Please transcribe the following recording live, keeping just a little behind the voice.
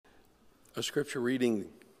A scripture reading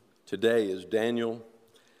today is Daniel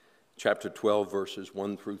chapter 12, verses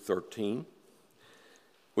 1 through 13,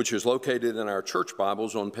 which is located in our church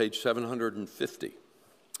Bibles on page 750.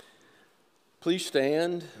 Please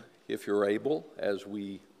stand, if you're able, as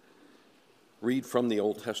we read from the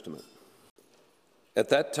Old Testament. At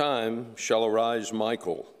that time shall arise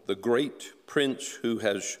Michael, the great prince who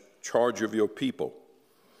has charge of your people.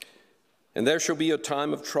 And there shall be a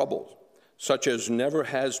time of trouble, such as never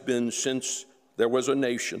has been since there was a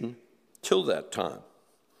nation till that time.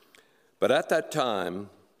 But at that time,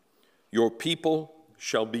 your people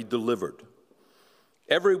shall be delivered,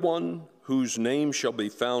 everyone whose name shall be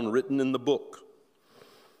found written in the book.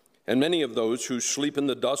 And many of those who sleep in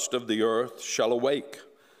the dust of the earth shall awake,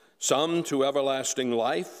 some to everlasting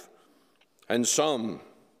life, and some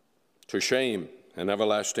to shame and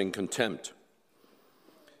everlasting contempt.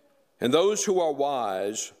 And those who are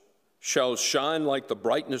wise shall shine like the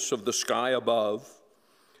brightness of the sky above,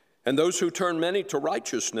 and those who turn many to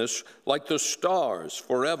righteousness like the stars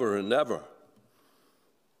forever and ever.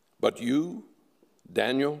 But you,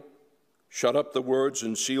 Daniel, shut up the words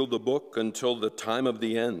and seal the book until the time of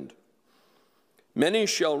the end. Many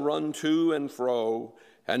shall run to and fro,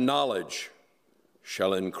 and knowledge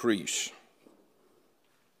shall increase.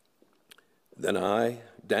 Then I,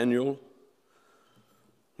 Daniel,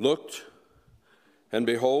 looked, and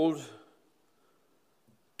behold,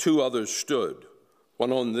 two others stood,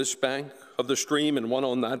 one on this bank of the stream and one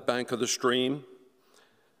on that bank of the stream.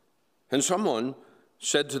 And someone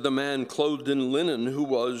said to the man clothed in linen who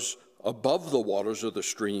was above the waters of the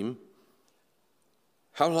stream,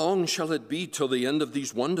 "How long shall it be till the end of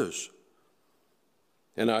these wonders?"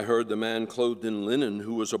 And I heard the man clothed in linen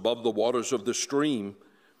who was above the waters of the stream.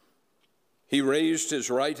 He raised his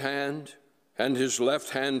right hand and his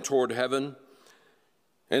left hand toward heaven,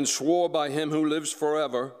 and swore by him who lives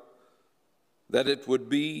forever that it would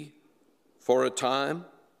be for a time,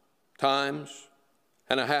 times,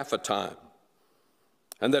 and a half a time,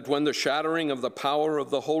 and that when the shattering of the power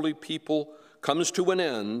of the holy people comes to an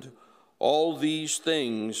end, all these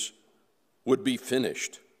things would be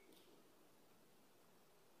finished.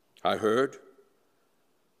 I heard,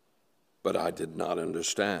 but I did not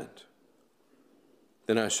understand.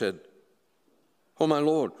 Then I said, "Oh, my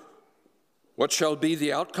Lord, what shall be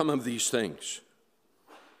the outcome of these things?"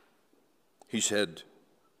 He said,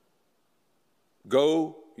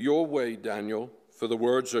 "Go your way, Daniel, for the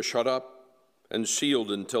words are shut up and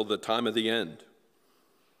sealed until the time of the end.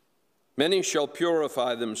 Many shall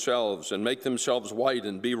purify themselves and make themselves white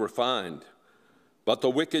and be refined, but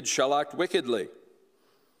the wicked shall act wickedly,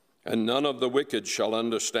 and none of the wicked shall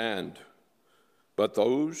understand, but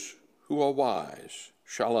those who are wise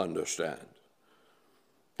shall understand.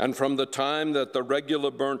 And from the time that the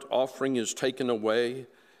regular burnt offering is taken away,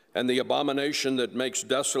 and the abomination that makes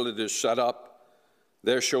desolate is set up,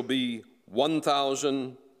 there shall be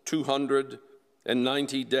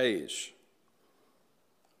 1,290 days.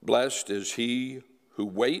 Blessed is he who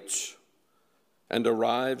waits and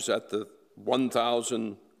arrives at the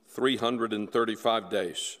 1,335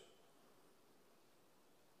 days.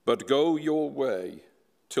 But go your way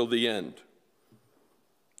till the end,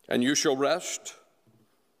 and you shall rest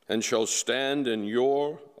and shall stand in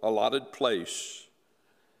your allotted place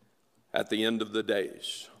at the end of the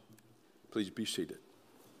days." Please be seated.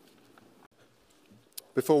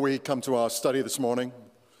 Before we come to our study this morning,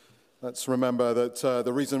 let's remember that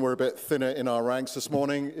the reason we're a bit thinner in our ranks this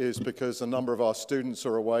morning is because a number of our students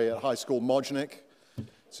are away at High School Mojnik.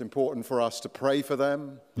 It's important for us to pray for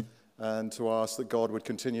them and to ask that God would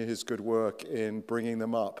continue his good work in bringing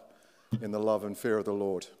them up in the love and fear of the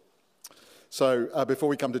Lord. So before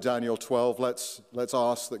we come to Daniel 12, let's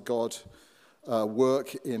ask that God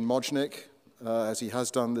work in Mojnik as he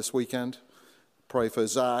has done this weekend. Pray for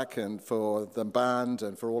Zach and for the band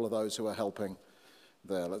and for all of those who are helping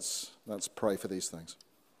there. Let's pray for these things.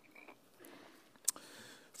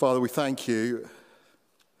 Father, we thank you,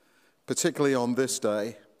 particularly on this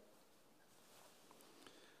day,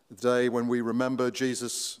 the day when we remember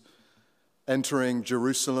Jesus entering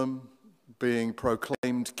Jerusalem, being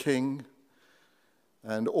proclaimed king,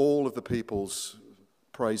 and all of the peoples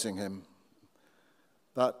praising him.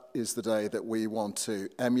 That is the day that we want to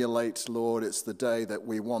emulate, Lord. It's the day that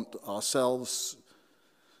we want ourselves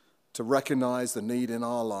to recognize the need in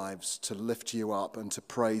our lives to lift you up and to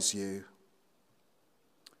praise you.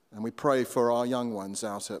 And we pray for our young ones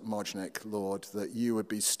out at Mojnik, Lord, that you would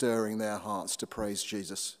be stirring their hearts to praise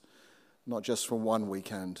Jesus, not just for one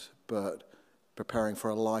weekend, but preparing for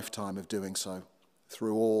a lifetime of doing so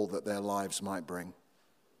through all that their lives might bring.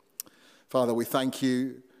 Father, we thank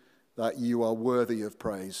you that you are worthy of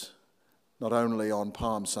praise, not only on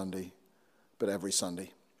Palm Sunday, but every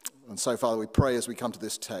Sunday. And so, Father, we pray as we come to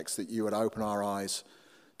this text that you would open our eyes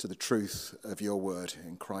to the truth of your word.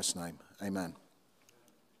 In Christ's name, amen.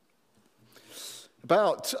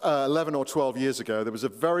 About 11 or 12 years ago, there was a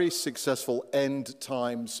very successful end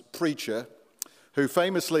times preacher who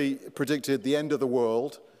famously predicted the end of the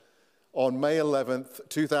world on May 11th,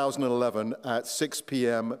 2011 at 6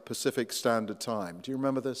 p.m. Pacific Standard Time. Do you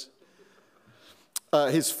remember this?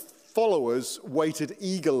 His followers waited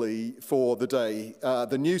eagerly for the day.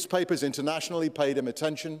 The newspapers internationally paid him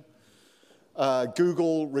attention.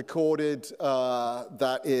 Google recorded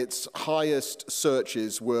that its highest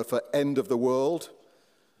searches were for end of the world.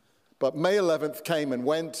 But May 11th came and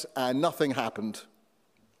went, and nothing happened.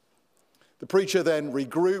 The preacher then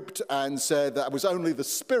regrouped and said that was only the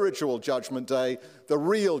spiritual judgment day. The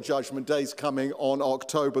real judgment day is coming on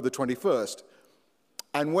October the 21st.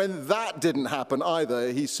 And when that didn't happen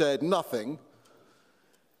either, he said nothing,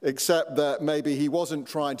 except that maybe he wasn't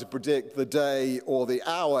trying to predict the day or the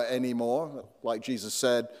hour anymore, like Jesus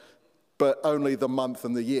said, but only the month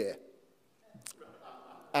and the year.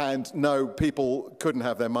 And no, people couldn't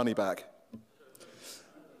have their money back.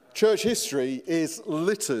 Church history is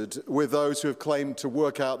littered with those who have claimed to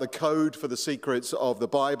work out the code for the secrets of the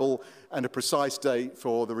Bible and a precise date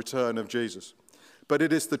for the return of Jesus. But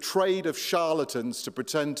it is the trade of charlatans to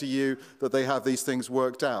pretend to you that they have these things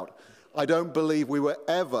worked out. I don't believe we were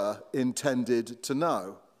ever intended to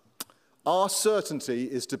know. Our certainty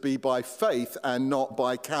is to be by faith and not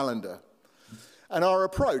by calendar. And our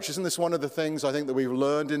approach, isn't this one of the things I think that we've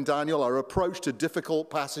learned in Daniel? Our approach to difficult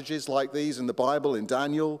passages like these in the Bible, in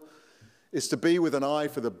Daniel, is to be with an eye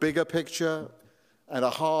for the bigger picture and a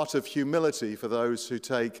heart of humility for those who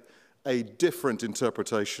take a different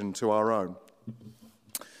interpretation to our own.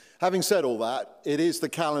 Having said all that, it is the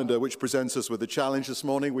calendar which presents us with a challenge this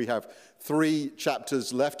morning. We have 3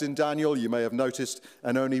 chapters left in Daniel, you may have noticed,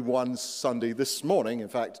 and only one Sunday this morning, in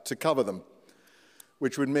fact, to cover them,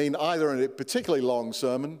 which would mean either a particularly long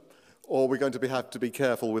sermon or we're going to have to be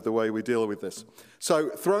careful with the way we deal with this. So,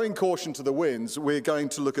 throwing caution to the winds, we're going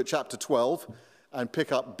to look at chapter 12 and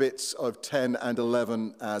pick up bits of 10 and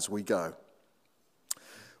 11 as we go.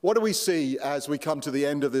 What do we see as we come to the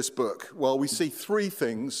end of this book? Well, we see 3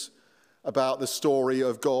 things about the story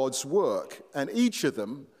of God's work, and each of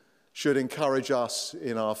them should encourage us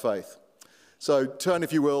in our faith. So turn,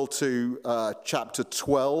 if you will, to chapter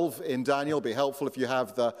 12 in Daniel. It'll be helpful if you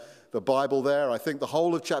have the Bible there. I think the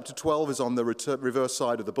whole of chapter 12 is on the reverse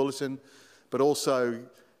side of the bulletin, but also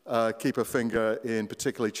keep a finger in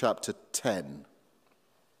particularly chapter 10.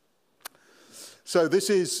 So this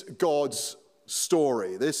is God's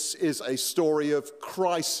story. This is a story of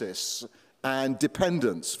crisis and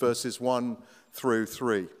dependence, verses 1 through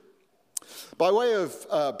 3. By way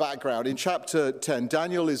of background, in chapter 10,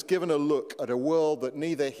 Daniel is given a look at a world that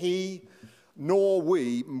neither he nor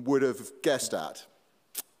we would have guessed at.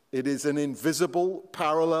 It is an invisible,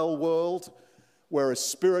 parallel world where a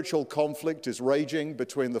spiritual conflict is raging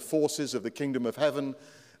between the forces of the kingdom of heaven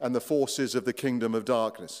and the forces of the kingdom of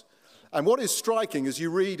darkness. And what is striking as you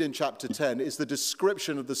read in chapter 10 is the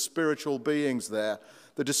description of the spiritual beings there.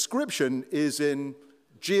 The description is in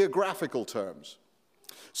geographical terms.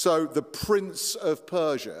 So the prince of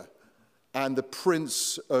Persia and the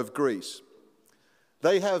prince of Greece,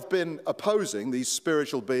 they have been opposing these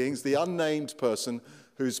spiritual beings, the unnamed person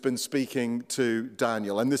who's been speaking to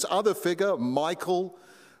Daniel. And this other figure, Michael,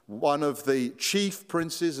 one of the chief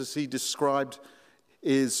princes as he described,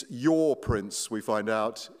 is your prince, we find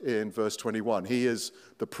out in verse 21. He is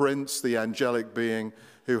the prince, the angelic being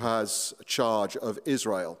who has charge of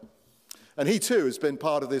Israel. And he too has been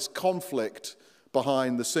part of this conflict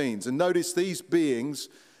behind the scenes. And notice these beings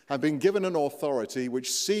have been given an authority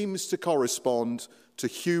which seems to correspond to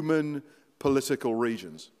human political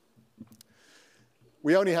regions.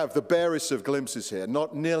 We only have the barest of glimpses here,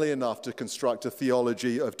 not nearly enough to construct a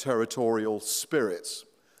theology of territorial spirits.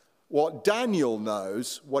 What Daniel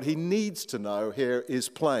knows, what he needs to know here is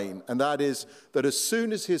plain, and that is that as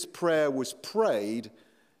soon as his prayer was prayed,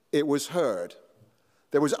 it was heard.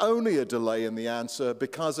 There was only a delay in the answer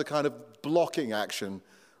because of kind of blocking action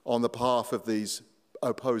on the behalf of these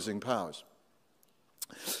opposing powers.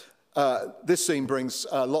 This scene brings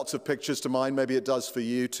lots of pictures to mind. Maybe it does for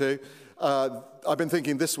you too. I've been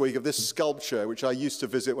thinking this week of this sculpture, which I used to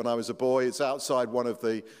visit when I was a boy. It's outside one of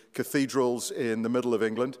the cathedrals in the middle of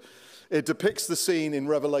England. It depicts the scene in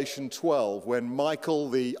Revelation 12 when Michael,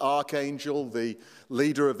 the archangel, the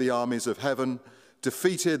leader of the armies of heaven,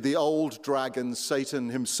 defeated the old dragon, Satan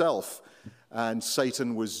himself, and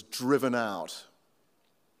Satan was driven out.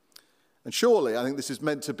 And surely, I think this is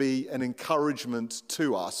meant to be an encouragement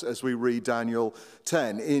to us as we read Daniel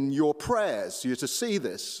 10. In your prayers, you're to see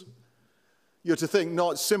this. You're to think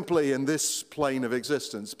not simply in this plane of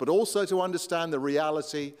existence, but also to understand the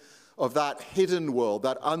reality of that hidden world,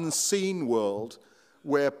 that unseen world,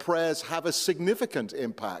 where prayers have a significant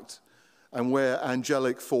impact and where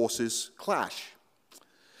angelic forces clash.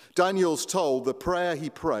 Daniel's told the prayer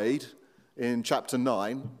he prayed in chapter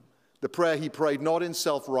 9, the prayer he prayed not in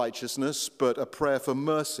self-righteousness, but a prayer for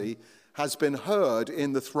mercy, has been heard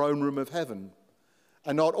in the throne room of heaven.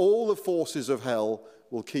 And not all the forces of hell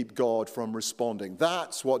will keep God from responding.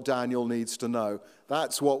 That's what Daniel needs to know.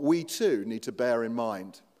 That's what we too need to bear in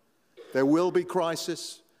mind. There will be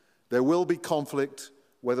crisis, there will be conflict,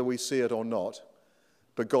 whether we see it or not,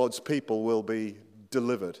 but God's people will be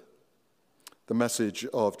delivered. The message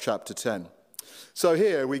of chapter 10. So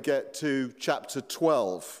here we get to chapter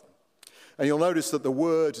 12. And you'll notice that the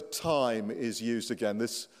word time is used again.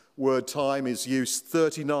 This word time is used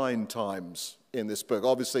 39 times in this book.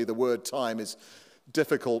 Obviously, the word time is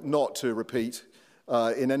difficult not to repeat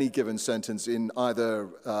in any given sentence in either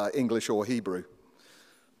English or Hebrew.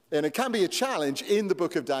 And it can be a challenge in the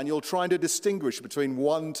book of Daniel trying to distinguish between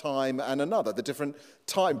one time and another, the different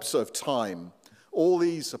types of time. All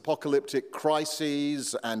these apocalyptic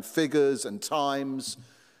crises and figures and times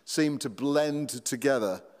seem to blend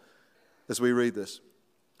together as we read this.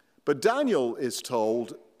 But Daniel is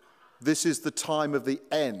told this is the time of the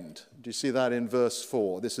end. Do you see that in verse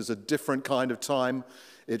 4? This is a different kind of time.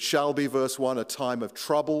 It shall be, verse 1, a time of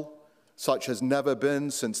trouble, such has never been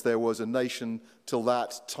since there was a nation till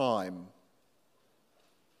that time.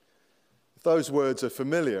 If those words are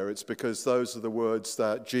familiar, it's because those are the words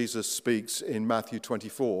that Jesus speaks in Matthew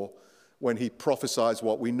 24 when he prophesies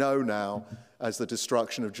what we know now as the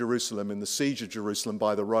destruction of Jerusalem and the siege of Jerusalem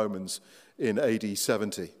by the Romans in AD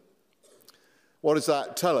 70. What does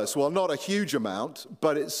that tell us? Well, not a huge amount,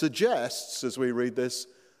 but it suggests, as we read this,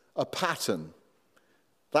 a pattern.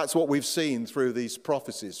 That's what we've seen through these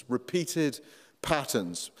prophecies, repeated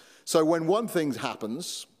patterns. So when one thing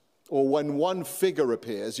happens, or when one figure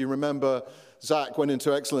appears, you remember Zach went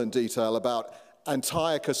into excellent detail about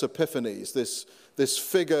Antiochus Epiphanes, this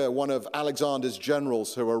figure, one of Alexander's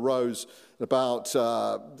generals who arose about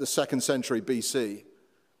the 2nd century BC.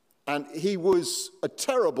 And he was a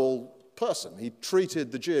terrible person. He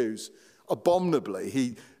treated the Jews abominably.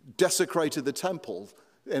 He desecrated the temple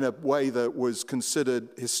in a way that was considered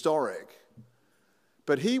historic.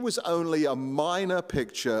 But he was only a minor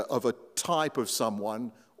picture of a type of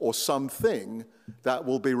someone or something that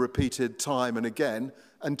will be repeated time and again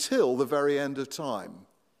until the very end of time.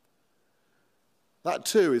 That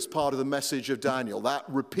too is part of the message of Daniel. That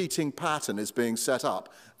repeating pattern is being set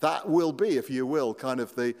up. That will be, if you will, kind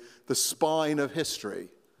of the spine of history.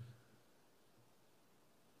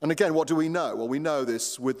 And again, what do we know? Well, we know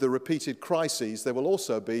this with the repeated crises, there will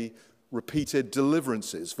also be repeated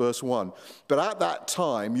deliverances. Verse 1, but at that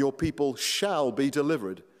time your people shall be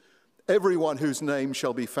delivered, everyone whose name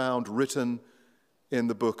shall be found written in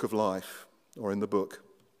the book of life, or in the book.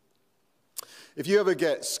 If you ever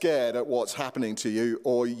get scared at what's happening to you,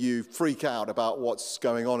 or you freak out about what's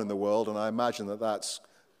going on in the world, and I imagine that that's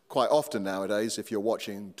quite often nowadays if you're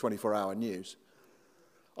watching 24-hour news,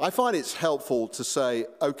 I find it's helpful to say,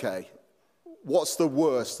 okay, what's the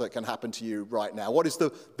worst that can happen to you right now? What is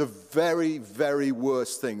the very, very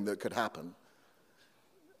worst thing that could happen?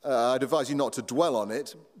 I'd advise you not to dwell on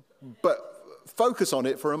it, but focus on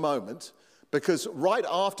it for a moment, because right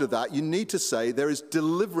after that, you need to say there is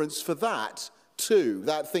deliverance for that too,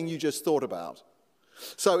 that thing you just thought about.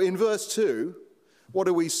 So in verse 2, what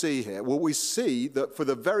do we see here? Well, we see that for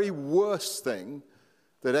the very worst thing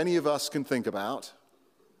that any of us can think about,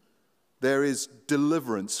 there is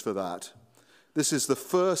deliverance for that. This is the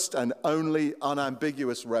first and only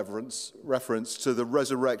unambiguous reference to the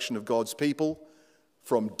resurrection of God's people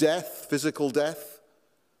from death, physical death,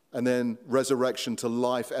 and then resurrection to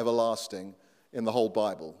life everlasting in the whole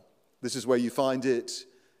Bible. This is where you find it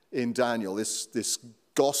in Daniel. This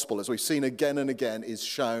gospel, as we've seen again and again, is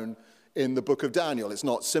shown in the book of Daniel. It's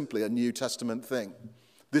not simply a New Testament thing.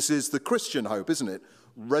 This is the Christian hope, isn't it?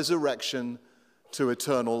 Resurrection to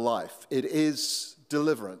eternal life. It is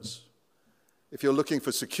deliverance. If you're looking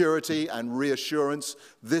for security and reassurance,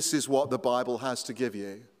 this is what the Bible has to give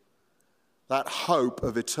you. That hope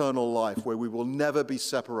of eternal life where we will never be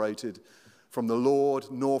separated from the Lord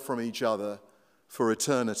nor from each other for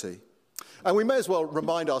eternity. And we may as well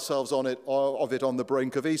remind ourselves of it on the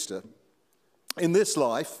brink of Easter. In this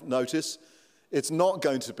life, notice, it's not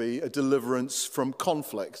going to be a deliverance from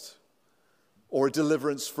conflict or a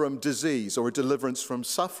deliverance from disease or a deliverance from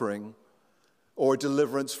suffering or a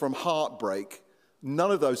deliverance from heartbreak.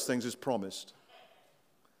 None of those things is promised.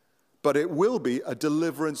 But it will be a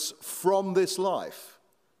deliverance from this life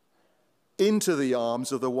into the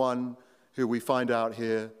arms of the one who we find out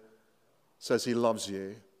here says he loves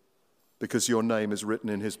you because your name is written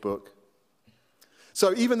in his book.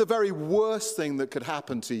 So even the very worst thing that could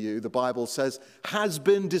happen to you, the Bible says, has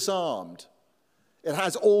been disarmed. It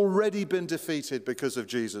has already been defeated because of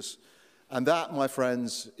Jesus. And that, my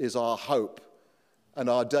friends, is our hope and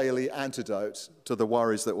our daily antidote to the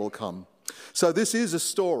worries that will come. So this is a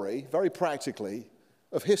story, very practically,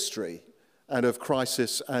 of history and of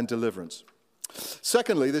crisis and deliverance.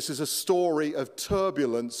 Secondly, this is a story of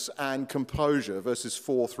turbulence and composure, verses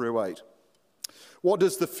 4 through 8. What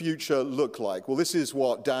does the future look like? Well, this is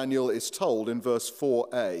what Daniel is told in verse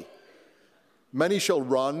 4a. Many shall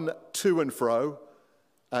run to and fro,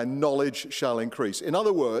 and knowledge shall increase. In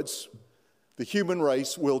other words, the human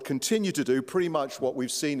race will continue to do pretty much what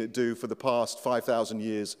we've seen it do for the past 5,000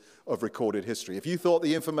 years of recorded history. If you thought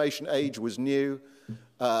the information age was new,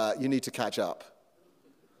 you need to catch up.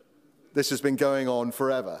 This has been going on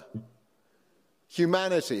forever.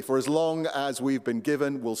 Humanity, for as long as we've been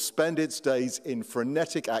given, will spend its days in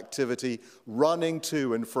frenetic activity, running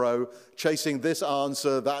to and fro, chasing this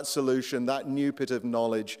answer, that solution, that new bit of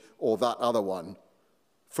knowledge, or that other one,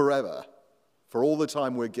 forever, for all the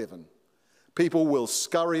time we're given. People will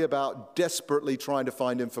scurry about desperately trying to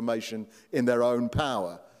find information in their own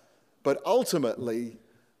power, but ultimately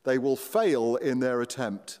they will fail in their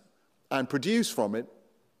attempt and produce from it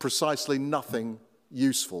precisely nothing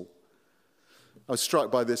useful. I was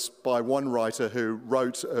struck by this by one writer who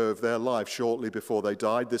wrote of their life shortly before they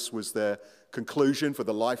died. This was their conclusion for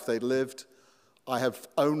the life they'd lived. I have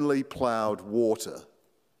only plowed water.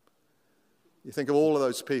 You think of all of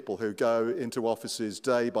those people who go into offices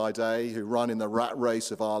day by day, who run in the rat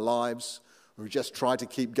race of our lives, who just try to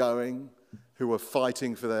keep going, who are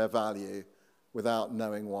fighting for their value without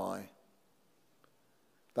knowing why.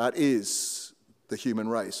 That is the human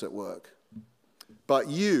race at work. But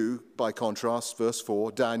you, by contrast, verse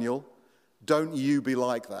 4, Daniel, don't you be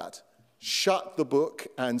like that. Shut the book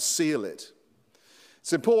and seal it.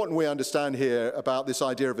 It's important we understand here about this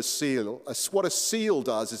idea of a seal. What a seal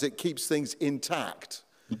does is it keeps things intact.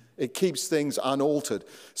 It keeps things unaltered.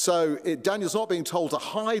 So Daniel's not being told to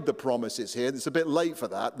hide the promises here. It's a bit late for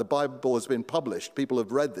that. The Bible has been published. People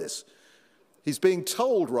have read this. He's being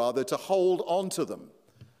told, rather, to hold on to them,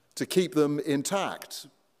 to keep them intact.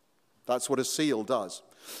 That's what a seal does.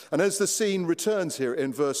 And as the scene returns here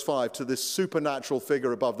in verse 5 to this supernatural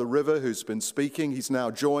figure above the river who's been speaking, he's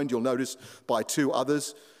now joined, you'll notice, by two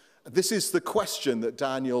others. This is the question that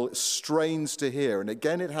Daniel strains to hear. And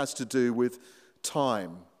again, it has to do with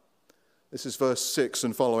time. This is verse 6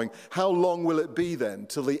 and following. How long will it be then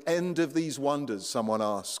till the end of these wonders, someone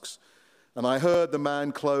asks. And I heard the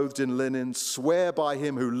man clothed in linen swear by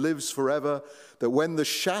him who lives forever that when the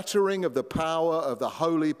shattering of the power of the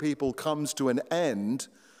holy people comes to an end,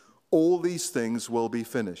 all these things will be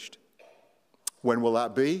finished. When will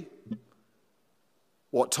that be?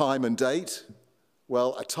 What time and date?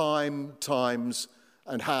 Well, a time, times,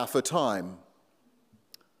 and half a time.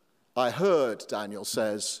 I heard, Daniel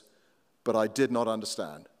says, but I did not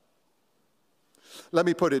understand. Let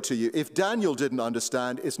me put it to you. If Daniel didn't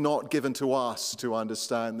understand, it's not given to us to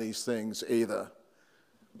understand these things either.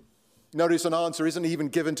 Notice an answer isn't even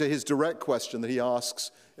given to his direct question that he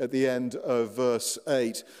asks at the end of verse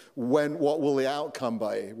 8. What will the outcome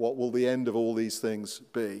be? What will the end of all these things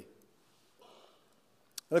be?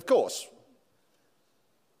 And of course,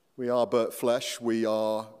 we are but flesh. We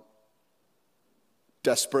are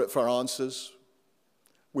desperate for answers.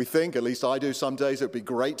 We think, at least I do some days, it would be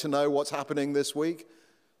great to know what's happening this week.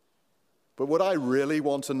 But would I really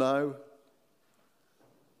want to know?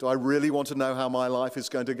 Do I really want to know how my life is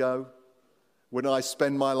going to go? Wouldn't I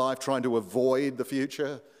spend my life trying to avoid the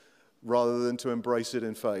future rather than to embrace it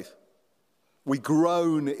in faith? We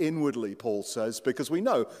groan inwardly, Paul says, because we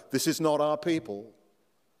know this is not our people.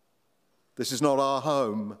 This is not our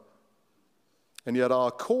home. And yet our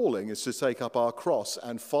calling is to take up our cross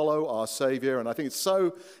and follow our Savior. And I think it's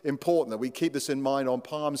so important that we keep this in mind on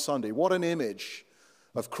Palm Sunday. What an image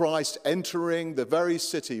of Christ entering the very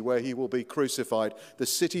city where he will be crucified, the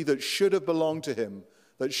city that should have belonged to him,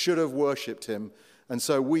 that should have worshipped him. And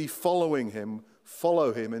so we, following him,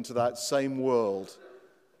 follow him into that same world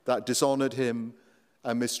that dishonored him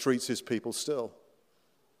and mistreats his people still.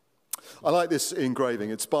 I like this engraving.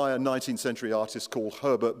 It's by a 19th century artist called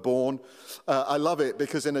Herbert Bourne. I love it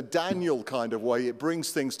because in a Daniel kind of way, it brings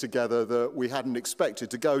things together that we hadn't expected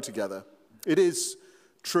to go together. It is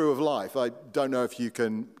true of life. I don't know if you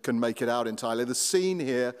can make it out entirely. The scene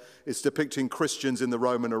here is depicting Christians in the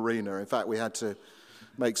Roman arena. In fact, we had to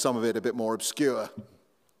make some of it a bit more obscure.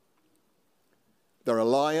 There are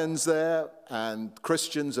lions there, and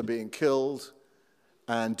Christians are being killed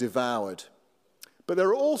and devoured. But there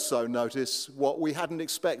are also, notice, what we hadn't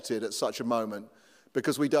expected at such a moment,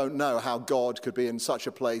 because we don't know how God could be in such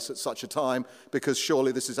a place at such a time, because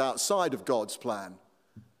surely this is outside of God's plan.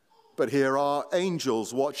 But here are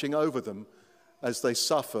angels watching over them as they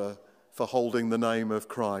suffer for holding the name of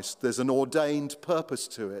Christ. There's an ordained purpose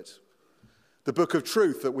to it. The book of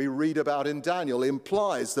truth that we read about in Daniel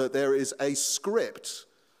implies that there is a script,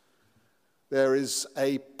 there is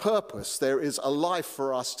a purpose, there is a life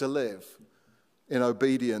for us to live in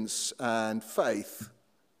obedience and faith,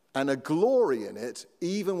 and a glory in it,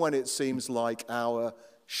 even when it seems like our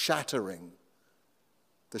shattering,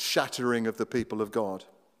 the shattering of the people of God.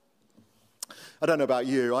 I don't know about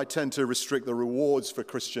you, I tend to restrict the rewards for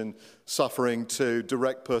Christian suffering to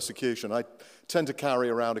direct persecution. I tend to carry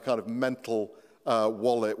around a kind of mental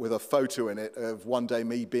wallet with a photo in it of one day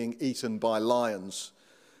me being eaten by lions,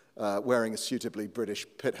 wearing a suitably British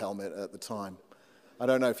pit helmet at the time. I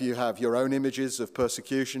don't know if you have your own images of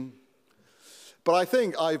persecution, but I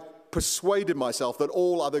think I've persuaded myself that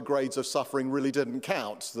all other grades of suffering really didn't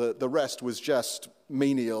count, that the rest was just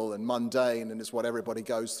menial and mundane and is what everybody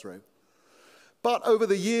goes through. But over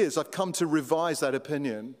the years, I've come to revise that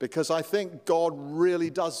opinion because I think God really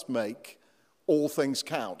does make all things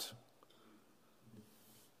count.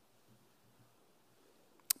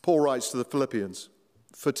 Paul writes to the Philippians,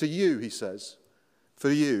 "For to you," he says, "for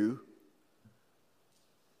you,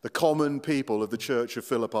 the common people of the church of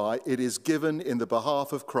Philippi, it is given in the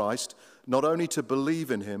behalf of Christ not only to believe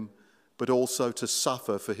in him, but also to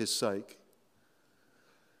suffer for his sake."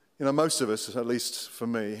 You know, most of us, at least for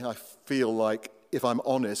me, I feel like, if I'm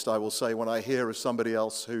honest, I will say when I hear of somebody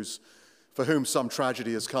else for whom some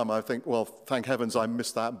tragedy has come, I think, well, thank heavens I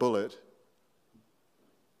missed that bullet.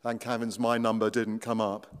 Thank heavens my number didn't come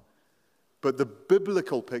up. But the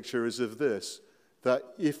biblical picture is of this,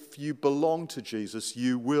 that if you belong to Jesus,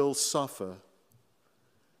 you will suffer.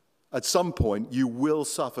 At some point, you will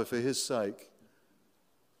suffer for his sake.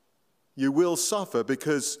 You will suffer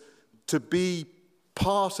because to be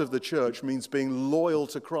part of the church means being loyal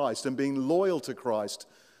to Christ, and being loyal to Christ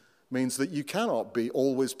means that you cannot be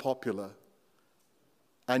always popular,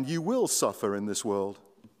 and you will suffer in this world.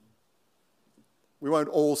 We won't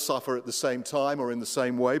all suffer at the same time or in the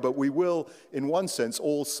same way, but we will, in one sense,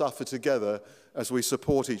 all suffer together as we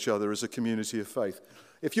support each other as a community of faith.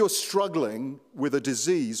 If you're struggling with a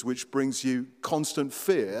disease which brings you constant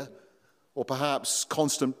fear, or perhaps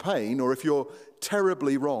constant pain, or if you're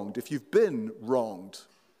terribly wronged, if you've been wronged,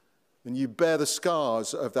 and you bear the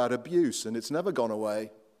scars of that abuse and it's never gone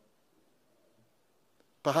away,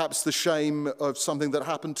 perhaps the shame of something that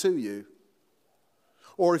happened to you,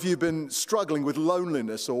 or if you've been struggling with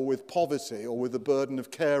loneliness or with poverty or with the burden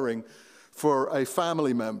of caring for a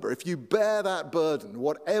family member, if you bear that burden,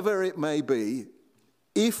 whatever it may be,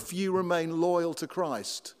 if you remain loyal to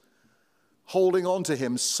Christ, holding on to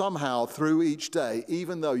him somehow through each day,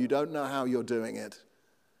 even though you don't know how you're doing it,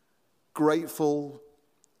 grateful,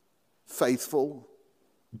 faithful,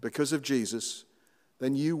 because of Jesus,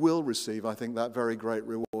 then you will receive, I think, that very great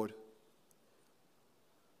reward.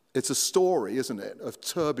 It's a story, isn't it, of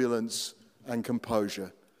turbulence and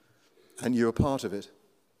composure, and you're part of it.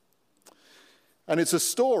 And it's a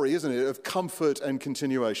story, isn't it, of comfort and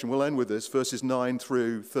continuation. We'll end with this, verses 9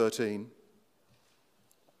 through 13.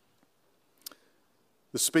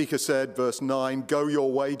 The speaker said, verse 9, "Go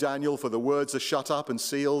your way, Daniel, for the words are shut up and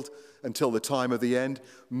sealed until the time of the end.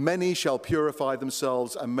 Many shall purify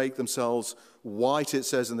themselves and make themselves white," it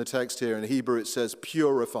says in the text here. In Hebrew it says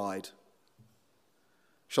purified.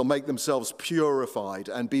 Shall make themselves purified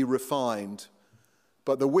and be refined,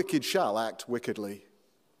 but the wicked shall act wickedly.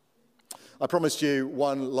 I promised you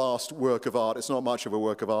one last work of art. It's not much of a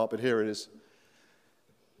work of art, but here it is.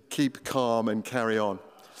 Keep calm and carry on.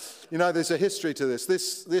 You know, there's a history to this.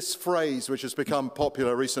 This phrase, which has become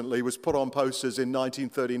popular recently, was put on posters in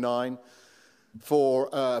 1939 for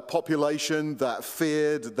a population that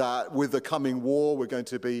feared that with the coming war were going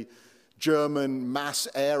to be German mass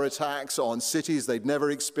air attacks on cities. They'd never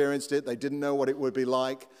experienced it. They didn't know what it would be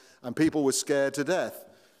like, and people were scared to death.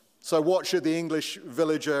 So what should the English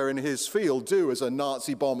villager in his field do as a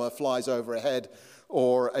Nazi bomber flies overhead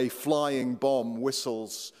or a flying bomb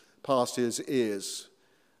whistles past his ears?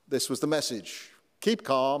 This was the message: keep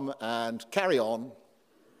calm and carry on.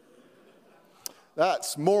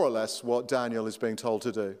 That's more or less what Daniel is being told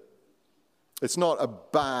to do. It's not a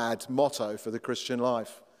bad motto for the Christian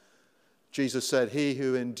life. Jesus said, "He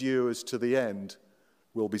who endures to the end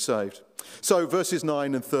will be saved." So verses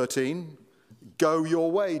 9 and 13, "Go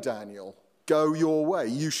your way, Daniel. Go your way.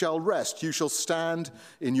 You shall rest. You shall stand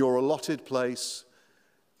in your allotted place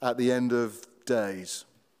at the end of days."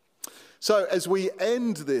 So as we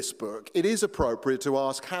end this book, it is appropriate to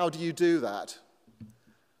ask, how do you do that?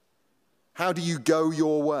 How do you go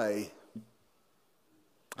your way?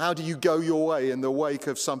 How do you go your way in the wake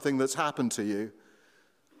of something that's happened to you?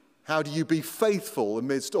 How do you be faithful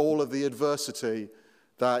amidst all of the adversity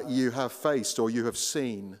that you have faced or you have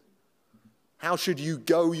seen? How should you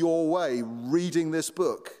go your way reading this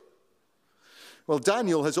book? Well,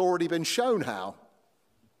 Daniel has already been shown how.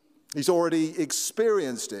 He's already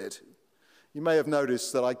experienced it. You may have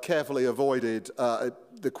noticed that I carefully avoided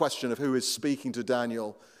the question of who is speaking to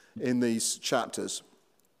Daniel in these chapters.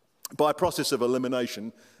 By process of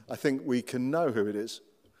elimination, I think we can know who it is.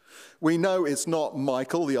 We know it's not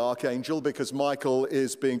Michael, the archangel, because Michael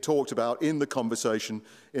is being talked about in the conversation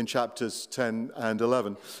in chapters 10 and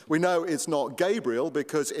 11. We know it's not Gabriel,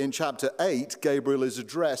 because in chapter 8, Gabriel is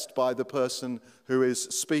addressed by the person who is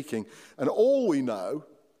speaking. And all we know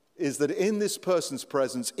is that in this person's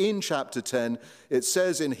presence, in chapter 10, it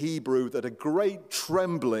says in Hebrew that a great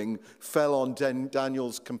trembling fell on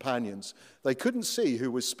Daniel's companions. They couldn't see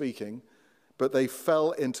who was speaking, but they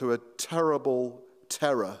fell into a terrible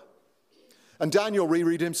terror. And Daniel,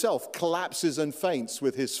 reread himself, collapses and faints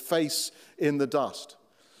with his face in the dust.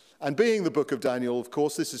 And being the book of Daniel, of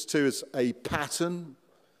course, this is too is a pattern.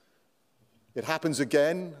 It happens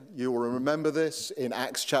again, you will remember this, in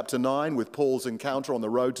Acts chapter 9 with Paul's encounter on the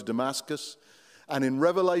road to Damascus. And in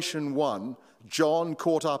Revelation 1, John,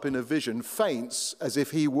 caught up in a vision, faints as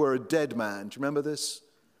if he were a dead man. Do you remember this?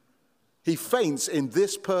 He faints in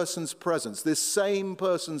this person's presence, this same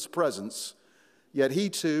person's presence, yet he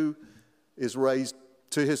too is raised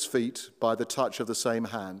to his feet by the touch of the same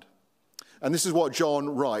hand. And this is what John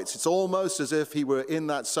writes. It's almost as if he were in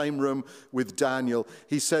that same room with Daniel.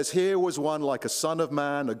 He says, "Here was one like a son of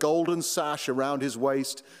man, a golden sash around his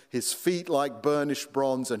waist, his feet like burnished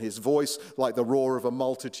bronze, and his voice like the roar of a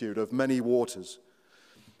multitude of many waters."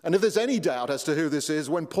 And if there's any doubt as to who this is,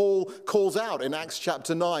 when Paul calls out in Acts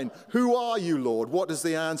chapter 9, "Who are you, Lord?" what does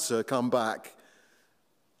the answer come back?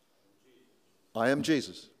 "I am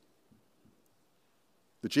Jesus."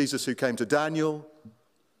 The Jesus who came to Daniel,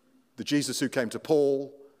 the Jesus who came to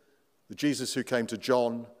Paul, the Jesus who came to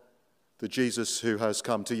John, the Jesus who has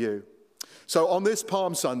come to you. So on this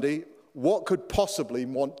Palm Sunday, what could possibly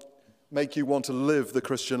make you want to live the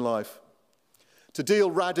Christian life? To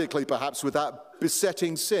deal radically, perhaps, with that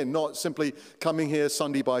besetting sin, not simply coming here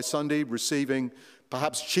Sunday by Sunday, receiving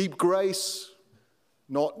perhaps cheap grace,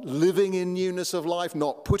 not living in newness of life,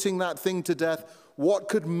 not putting that thing to death. What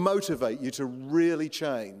could motivate you to really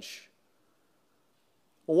change?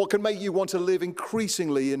 Or what can make you want to live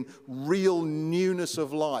increasingly in real newness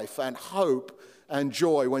of life and hope and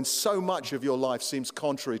joy when so much of your life seems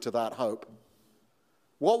contrary to that hope?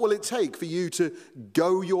 What will it take for you to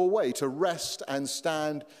go your way, to rest and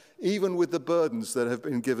stand even with the burdens that have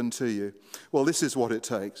been given to you? Well, this is what it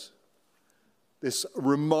takes. This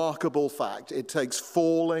remarkable fact. It takes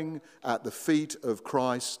falling at the feet of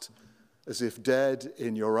Christ as if dead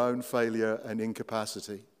in your own failure and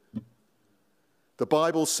incapacity. The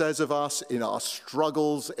Bible says of us in our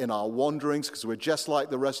struggles, in our wanderings, because we're just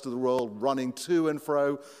like the rest of the world, running to and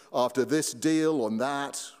fro after this deal or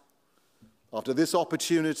that, after this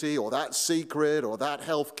opportunity or that secret or that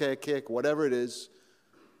healthcare kick, whatever it is.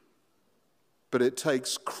 But it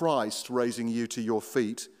takes Christ raising you to your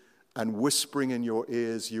feet and whispering in your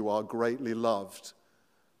ears, "You are greatly loved,"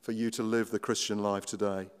 for you to live the Christian life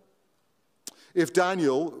today. If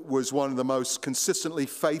Daniel was one of the most consistently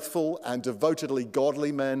faithful and devotedly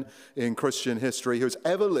godly men in Christian history who's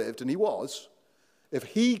ever lived, and he was, if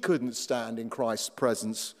he couldn't stand in Christ's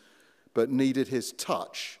presence but needed his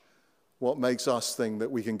touch, what makes us think that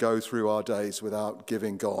we can go through our days without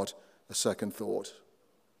giving God a second thought?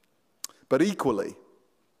 But equally,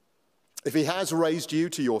 if he has raised you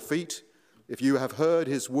to your feet, if you have heard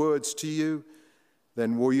his words to you,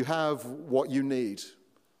 then will you have what you need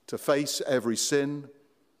to face every sin,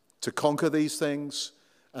 to conquer these things,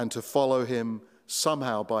 and to follow him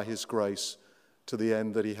somehow by his grace to the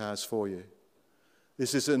end that he has for you.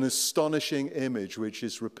 This is an astonishing image which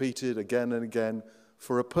is repeated again and again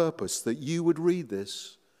for a purpose, that you would read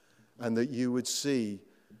this and that you would see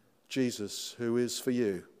Jesus who is for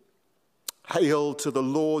you. Hail to the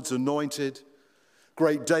Lord's anointed,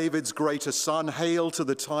 great David's greater son. Hail to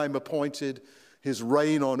the time appointed. his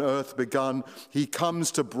reign on earth begun. He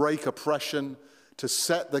comes to break oppression, to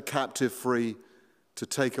set the captive free, to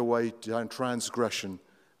take away transgression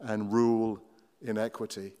and rule in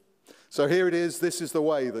equity. So here it is. This is the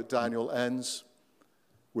way that Daniel ends,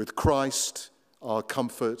 with Christ, our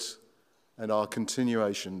comfort and our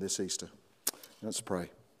continuation this Easter. Let's pray.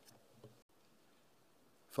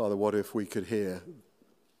 Father, what if we could hear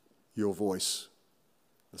your voice,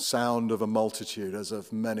 the sound of a multitude as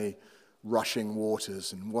of many rushing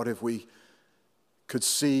waters? And what if we could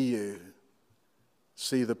see you,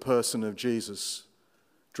 see the person of Jesus,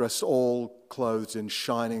 dressed all clothed in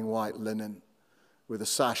shining white linen, with a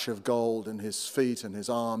sash of gold in his feet and his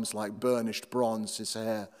arms like burnished bronze, his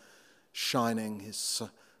hair shining, his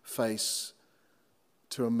face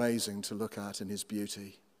too amazing to look at in his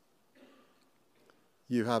beauty.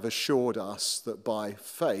 You have assured us that by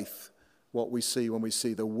faith, what we see when we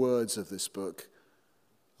see the words of this book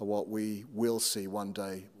are what we will see one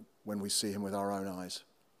day when we see him with our own eyes.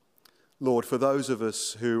 Lord, for those of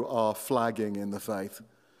us who are flagging in the faith,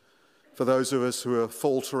 for those of us who are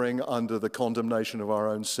faltering under the condemnation of our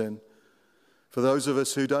own sin, for those of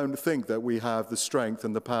us who don't think that we have the strength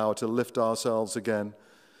and the power to lift ourselves again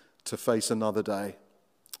to face another day,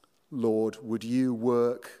 Lord, would you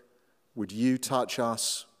work? Would you touch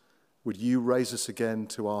us? Would you raise us again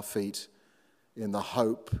to our feet in the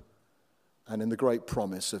hope and in the great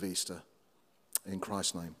promise of Easter? In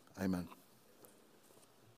Christ's name, amen.